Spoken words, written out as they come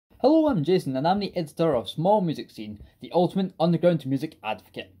Hello, I'm Jason and I'm the editor of Small Music Scene, the ultimate underground music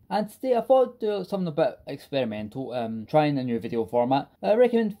advocate. And today I thought I'd do something a bit experimental, trying a new video format. I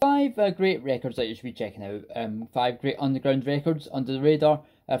recommend 5 great records that you should be checking out. 5 great underground records under the radar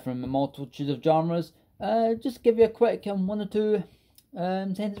from a multitude of genres. Just give you a quick 1 or 2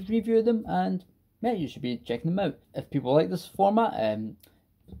 sentence review of them, and yeah, you should be checking them out. If people like this format,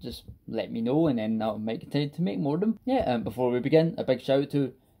 just let me know and then I might continue to make more of them. Yeah, before we begin, a big shout out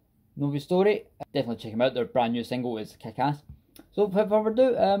to Novustory. Definitely check them out. Their brand new single is kick-ass. So without further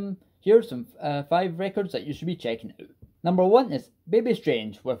ado, here's some 5 records that you should be checking out. Number 1 is Baby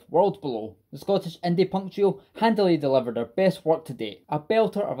Strange with World Below. The Scottish indie punk trio handily delivered their best work to date. A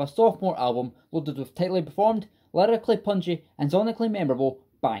belter of a sophomore album loaded with tightly performed, lyrically punchy and sonically memorable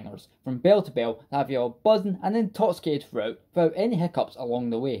bangers from bell to bell that have you all buzzing and intoxicated throughout without any hiccups along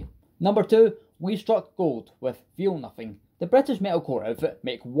the way. Number 2, We Struck Gold with Feel Nothing. The British metalcore outfit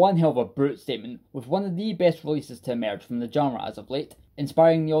make one hell of a brute statement with one of the best releases to emerge from the genre as of late,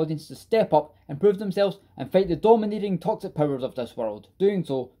 inspiring the audience to step up and prove themselves and fight the dominating toxic powers of this world, doing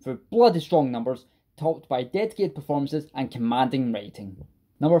so through bloody strong numbers topped by dedicated performances and commanding writing.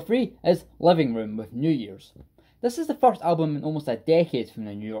 Number 3 is Living Room with New Year's. This is the first album in almost a decade from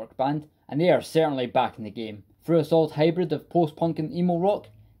the New York band, and they are certainly back in the game. Through a solid hybrid of post-punk and emo rock,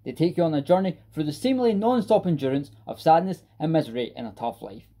 they take you on a journey through the seemingly non-stop endurance of sadness and misery in a tough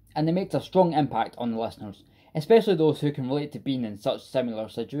life, and it makes a strong impact on the listeners, especially those who can relate to being in such similar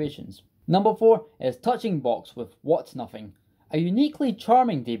situations. Number 4 is Touching Box with What's Nothing, a uniquely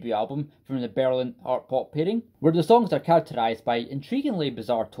charming debut album from the Berlin art pop pairing, where the songs are characterised by intriguingly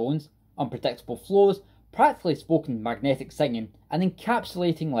bizarre tones, unpredictable flows, practically spoken magnetic singing, and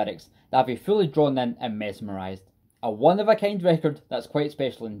encapsulating lyrics that have you fully drawn in and mesmerised. A one-of-a-kind record that's quite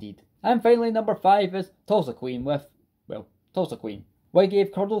special indeed. And finally, number 5 is Tulsaqueen with, well, Tulsaqueen.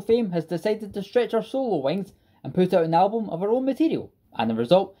 Wygave Curdle fame has decided to stretch her solo wings and put out an album of her own material, and the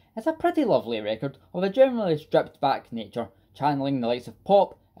result is a pretty lovely record of a generally stripped-back nature, channeling the likes of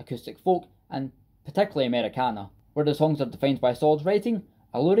pop, acoustic folk, and particularly Americana, where the songs are defined by solid writing,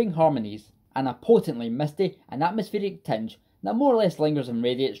 alluring harmonies, and a potently misty and atmospheric tinge that more or less lingers and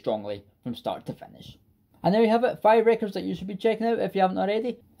radiates strongly from start to finish. And there you have it, 5 records that you should be checking out if you haven't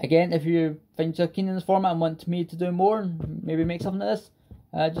already. Again, if you find yourself keen in this format and want me to do more and maybe make something of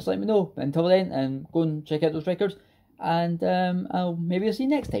this, just let me know. Until then, go and check out those records, and I'll maybe see you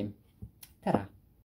next time. Ta-da.